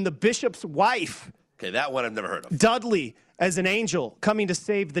 and the Bishop's Wife. Okay, that one I've never heard of. Dudley as an angel coming to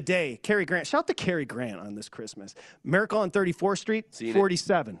save the day. Cary Grant. Shout out to Cary Grant on this Christmas. Miracle on 34th Street, Seen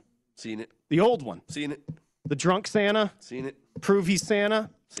 47. Seen it. The old one. Seen it. The Drunk Santa. Seen it. Prove He's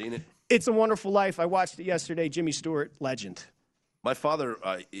Santa. Seen it. It's a Wonderful Life. I watched it yesterday. Jimmy Stewart, legend. My father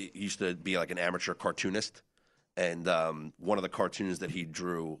used to be like an amateur cartoonist, and one of the cartoons that he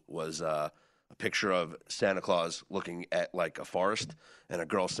drew was a picture of Santa Claus looking at like a forest and a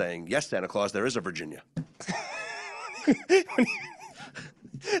girl saying, "Yes, Santa Claus, there is a Virginia."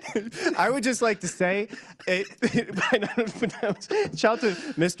 I would just like to say, shout to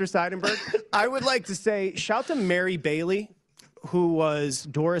Mr. Seidenberg. I would like to say, shout to Mary Bailey, who was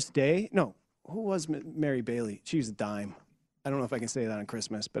Doris Day. No, who was Mary Bailey? She was a dime. I don't know if I can say that on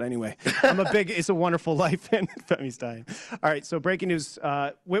Christmas, but anyway, I'm a big It's a Wonderful Life fan. Femi's dying. All right, so breaking news,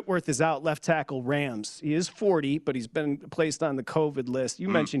 Whitworth is out, left tackle, Rams. He is 40, but he's been placed on the COVID list. You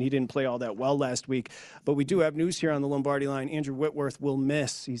mentioned he didn't play all that well last week, but we do have news here on the Lombardi Line. Andrew Whitworth will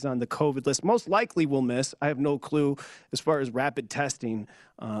miss. He's on the COVID list. Most likely will miss. I have no clue as far as rapid testing,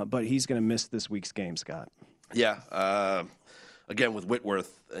 but he's going to miss this week's game, Scott. Yeah, again, with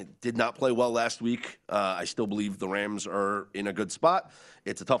Whitworth, did not play well last week. I still believe the Rams are in a good spot.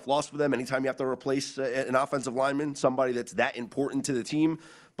 It's a tough loss for them. Anytime you have to replace an offensive lineman, somebody that's that important to the team.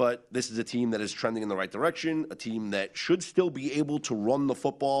 But this is a team that is trending in the right direction, a team that should still be able to run the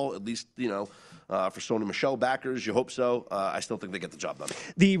football, at least, for Sony Michel backers. You hope so. I still think they get the job done.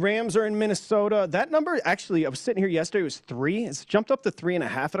 The Rams are in Minnesota. That number, actually, I was sitting here yesterday, it was 3. It's jumped up to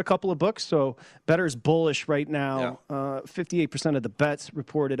 3.5 at a couple of books, so bettor's bullish right now. 58% of the bets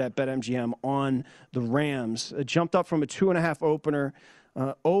reported at BetMGM on the Rams. It jumped up from a 2.5 opener.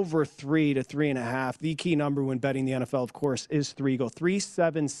 Over 3 to 3.5. The key number when betting the NFL, of course, is 3. Go 3,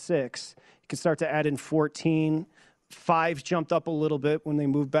 7, 6. You can start to add in 14. 5 jumped up a little bit when they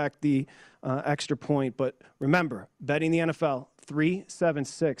moved back the extra point. But remember, betting the NFL, 3, 7,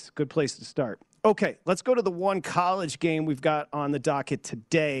 6. Good place to start. Okay, let's go to the one college game we've got on the docket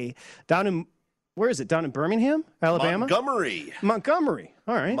today. Where is it? Down in Birmingham, Alabama? Montgomery.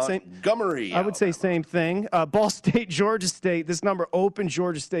 All right. Montgomery. I would say same thing. Ball State, Georgia State. This number open,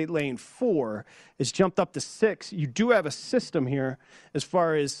 Georgia State laying 4. It's jumped up to 6. You do have a system here as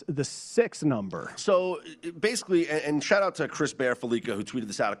far as the 6 number. So basically, and shout out to Chris Bear-Felica, who tweeted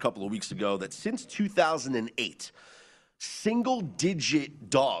this out a couple of weeks ago, that since 2008, single-digit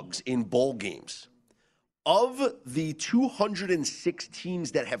dogs in bowl games, of the 206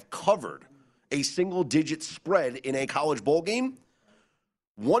 teams that have covered a single-digit spread in a college bowl game,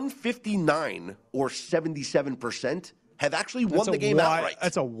 159 or 77% have actually won the game outright.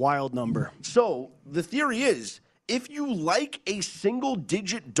 That's a wild number. So the theory is, if you like a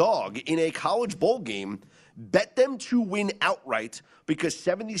single-digit dog in a college bowl game, bet them to win outright, because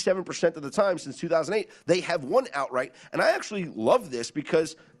 77% of the time since 2008, they have won outright. And I actually love this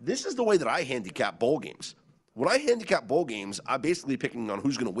because this is the way that I handicap bowl games. When I handicap bowl games, I'm basically picking on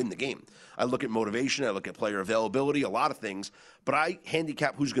who's going to win the game. I look at motivation, I look at player availability, a lot of things, but I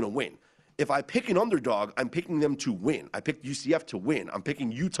handicap who's going to win. If I pick an underdog, I'm picking them to win. I picked UCF to win. I'm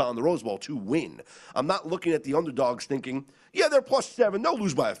picking Utah in the Rose Bowl to win. I'm not looking at the underdogs thinking, yeah, they're +7, they'll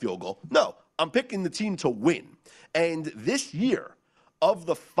lose by a field goal. No, I'm picking the team to win. And this year, of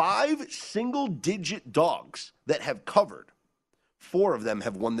the 5 single-digit dogs that have covered, 4 of them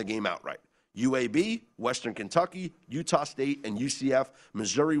have won the game outright. UAB, Western Kentucky, Utah State, and UCF.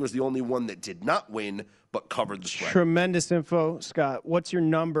 Missouri was the only one that did not win but covered the spread. Tremendous info, Scott. What's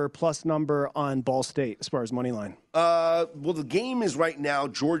your plus number on Ball State as far as money line? Well, the game is right now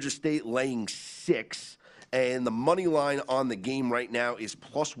Georgia State laying 6, and the money line on the game right now is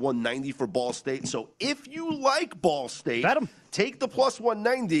 +190 for Ball State. So if you like Ball State, bet 'em. Take the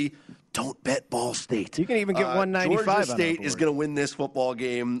 +190. Don't bet Ball State. You can even get 195. Georgia State is going to win this football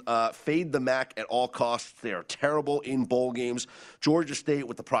game. Fade the MAC at all costs. They are terrible in bowl games. Georgia State,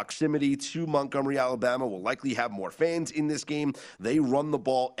 with the proximity to Montgomery, Alabama, will likely have more fans in this game. They run the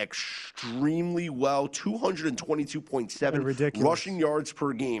ball extremely well, 222.7 rushing yards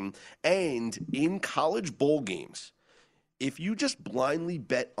per game. And in college bowl games, if you just blindly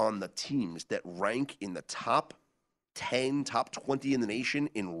bet on the teams that rank in the top 10, top 20 in the nation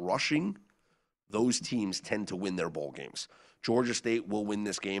in rushing, those teams tend to win their bowl games. Georgia State will win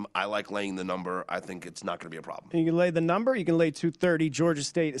this game. I like laying the number. I think it's not going to be a problem. You can lay the number. You can lay 230. Georgia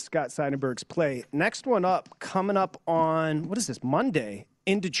State is Scott Seidenberg's play. Next one up, coming up on, Monday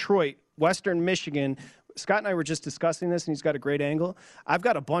in Detroit, Western Michigan. Scott and I were just discussing this, and he's got a great angle. I've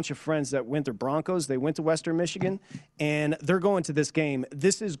got a bunch of friends that went to Broncos. They went to Western Michigan, and they're going to this game.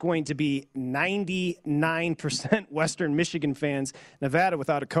 This is going to be 99% Western Michigan fans. Nevada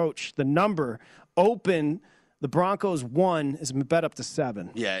without a coach. The number open, the Broncos 1 is bet up to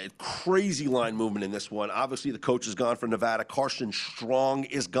 7. Yeah, crazy line movement in this one. Obviously, the coach is gone for Nevada. Carson Strong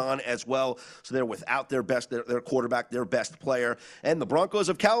is gone as well. So they're without their quarterback, their best player. And the Broncos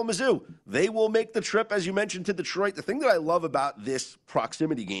of Kalamazoo, they will make the trip, as you mentioned, to Detroit. The thing that I love about this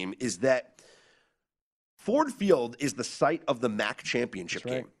proximity game is that Ford Field is the site of the MAC championship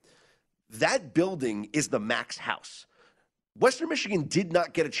game. That building is the MAC's house. Western Michigan did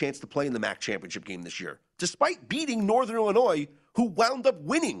not get a chance to play in the MAC championship game this year, despite beating Northern Illinois, who wound up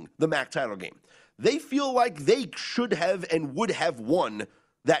winning the MAC title game. They feel like they should have and would have won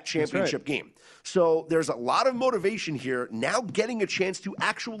that championship game. So there's a lot of motivation here, now getting a chance to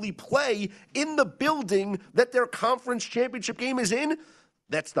actually play in the building that their conference championship game is in.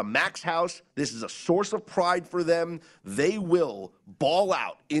 That's the MAC's house. This is a source of pride for them. They will ball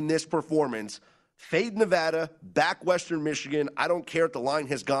out in this performance. Fade Nevada, back Western Michigan. I don't care if the line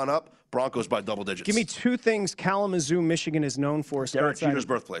has gone up. Broncos by double digits. Give me 2 things Kalamazoo, Michigan is known for. Derek Jeter's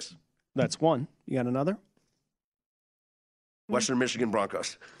birthplace. That's 1. You got another? Western Michigan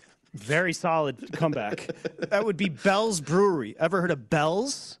Broncos. Very solid comeback. That would be Bell's Brewery. Ever heard of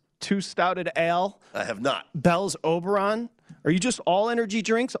Bell's? Two-stouted ale? I have not. Bell's Oberon? Are you just all energy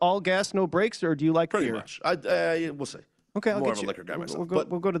drinks, all gas, no breaks, or do you like Pretty beer? much. We'll see. Okay, I'll More get of you. a liquor guy myself.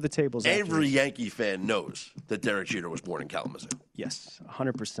 We'll go to the tables. Every Yankee fan knows that Derek Jeter was born in Kalamazoo. Yes,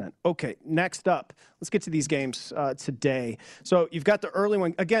 100%. Okay, next up, let's get to these games today. So you've got the early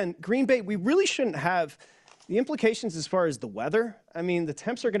one. Again, Green Bay, we really shouldn't have the implications as far as the weather. I mean, the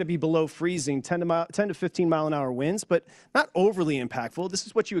temps are going to be below freezing, 10 to 15 mile an hour winds, but not overly impactful. This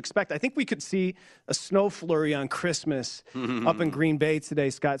is what you expect. I think we could see a snow flurry on Christmas up in Green Bay today,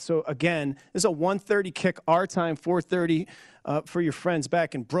 Scott. So again, this is a 1:30 kick our time, 4:30 for your friends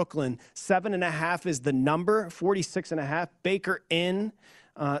back in Brooklyn. 7.5 is the number, 46.5. Baker in.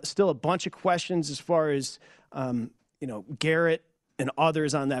 Still a bunch of questions as far as, Garrett and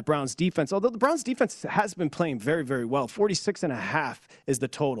others on that Browns defense. Although the Browns defense has been playing very, very well. 46.5 is the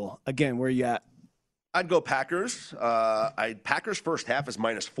total. Again, where are you at? I'd go Packers. Packers first half is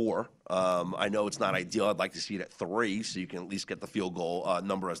 -4. I know it's not ideal. I'd like to see it at 3, so you can at least get the field goal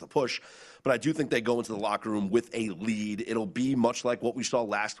number as the push. But I do think they go into the locker room with a lead. It'll be much like what we saw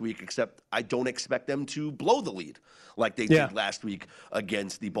last week, except I don't expect them to blow the lead like they did last week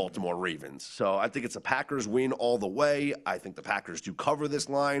against the Baltimore Ravens. So I think it's a Packers win all the way. I think the Packers do cover this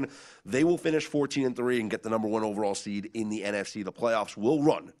line. They will finish 14-3 and get the number 1 overall seed in the NFC. The playoffs will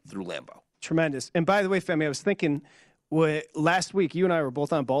run through Lambeau. Tremendous. And by the way, Femi, I was thinking last week you and I were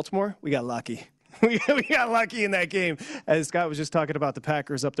both on Baltimore. We got lucky. We got lucky in that game. As Scott was just talking about the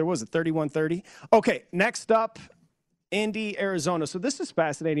Packers up there. What was it, 31-30? Okay, next up, Indy, Arizona. So this is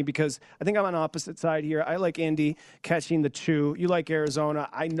fascinating because I think I'm on the opposite side here. I like Indy catching the 2. You like Arizona.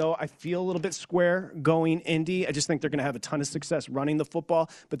 I know I feel a little bit square going Indy. I just think they're going to have a ton of success running the football.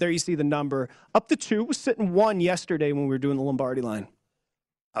 But there you see the number. Up to 2. Was sitting 1 yesterday when we were doing the Lombardi line.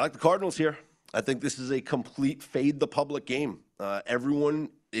 I like the Cardinals here. I think this is a complete fade the public game. Everyone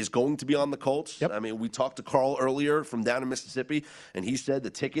is going to be on the Colts. Yep. I mean, we talked to Carl earlier from down in Mississippi, and he said the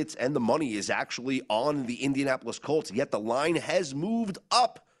tickets and the money is actually on the Indianapolis Colts, yet the line has moved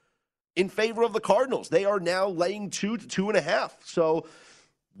up in favor of the Cardinals. They are now laying 2 to 2.5. So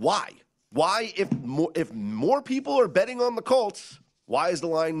why? Why, if more people are betting on the Colts, why is the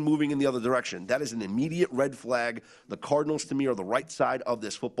line moving in the other direction? That is an immediate red flag. The Cardinals, to me, are the right side of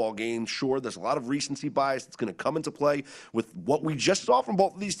this football game. Sure, there's a lot of recency bias that's going to come into play with what we just saw from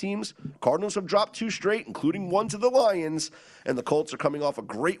both of these teams. Cardinals have dropped 2 straight, including 1 to the Lions, and the Colts are coming off a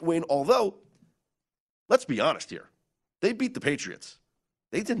great win. Although, let's be honest here. They beat the Patriots.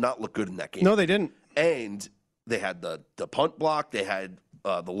 They did not look good in that game. No, they didn't. And they had the punt block. They had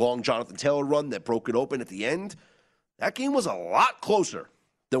the long Jonathan Taylor run that broke it open at the end. That game was a lot closer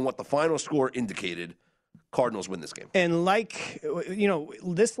than what the final score indicated. Cardinals win this game. And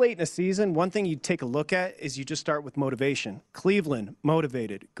this late in the season, one thing you take a look at is you just start with motivation. Cleveland,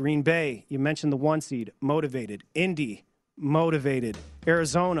 motivated. Green Bay, you mentioned the 1 seed, motivated. Indy, motivated.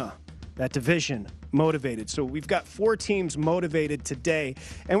 Arizona, that division, motivated. So we've got 4 teams motivated today.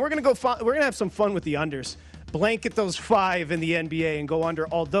 And we're going to have some fun with the unders. Blanket those 5 in the NBA and go under,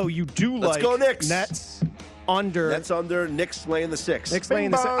 although you do Let's go Knicks. Nets under. Nets under, Knicks laying the 6. Knicks laying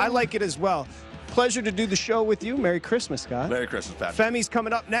the 6. I like it as well. Pleasure to do the show with you. Merry Christmas, Scott. Merry Christmas, Patrick. Femi's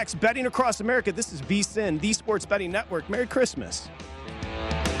coming up next. Betting across America. This is VSiN, the Sports Betting Network. Merry Christmas.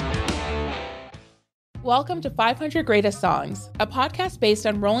 Welcome to 500 Greatest Songs, a podcast based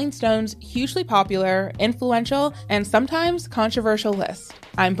on Rolling Stone's hugely popular, influential, and sometimes controversial list.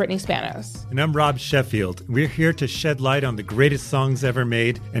 I'm Brittany Spanos. And I'm Rob Sheffield. We're here to shed light on the greatest songs ever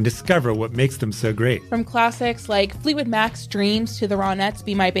made and discover what makes them so great. From classics like Fleetwood Mac's Dreams to the Ronettes'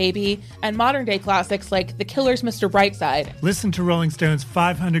 Be My Baby, and modern-day classics like The Killers' Mr. Brightside. Listen to Rolling Stone's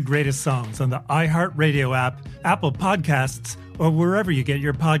 500 Greatest Songs on the iHeartRadio app, Apple Podcasts, or wherever you get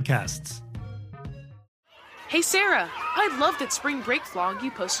your podcasts. Hey, Sarah, I love that spring break vlog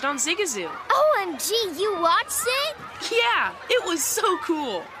you posted on Zigazoo. OMG, you watched it? Yeah, it was so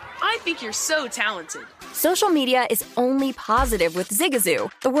cool. I think you're so talented. Social media is only positive with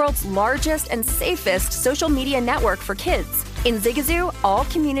Zigazoo, the world's largest and safest social media network for kids. In Zigazoo, all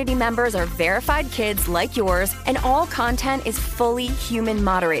community members are verified kids like yours, and all content is fully human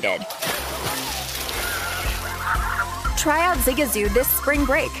moderated. Try out Zigazoo this spring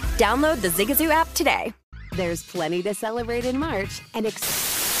break. Download the Zigazoo app today. There's plenty to celebrate in March and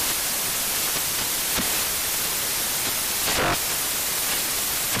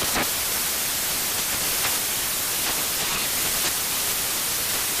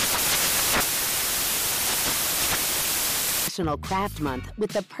National Craft Month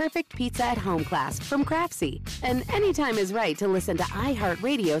with the perfect pizza at home class from Craftsy. And anytime is right to listen to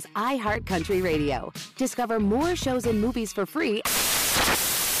iHeartRadio's iHeartCountry Radio. Discover more shows and movies for free.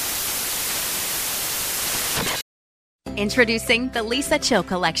 Introducing the Lisa Chill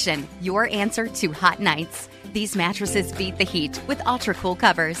Collection, your answer to hot nights. These mattresses beat the heat with ultra-cool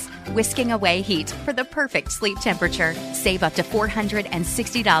covers, whisking away heat for the perfect sleep temperature. Save up to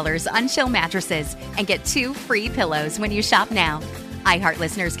 $460 on Chill mattresses and get 2 free pillows when you shop now. iHeart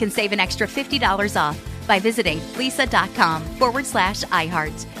listeners can save an extra $50 off by visiting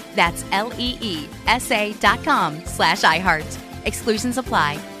lisa.com/iHeart. That's LEESA.com/iHeart. Exclusions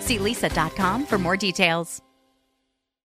apply. See lisa.com for more details.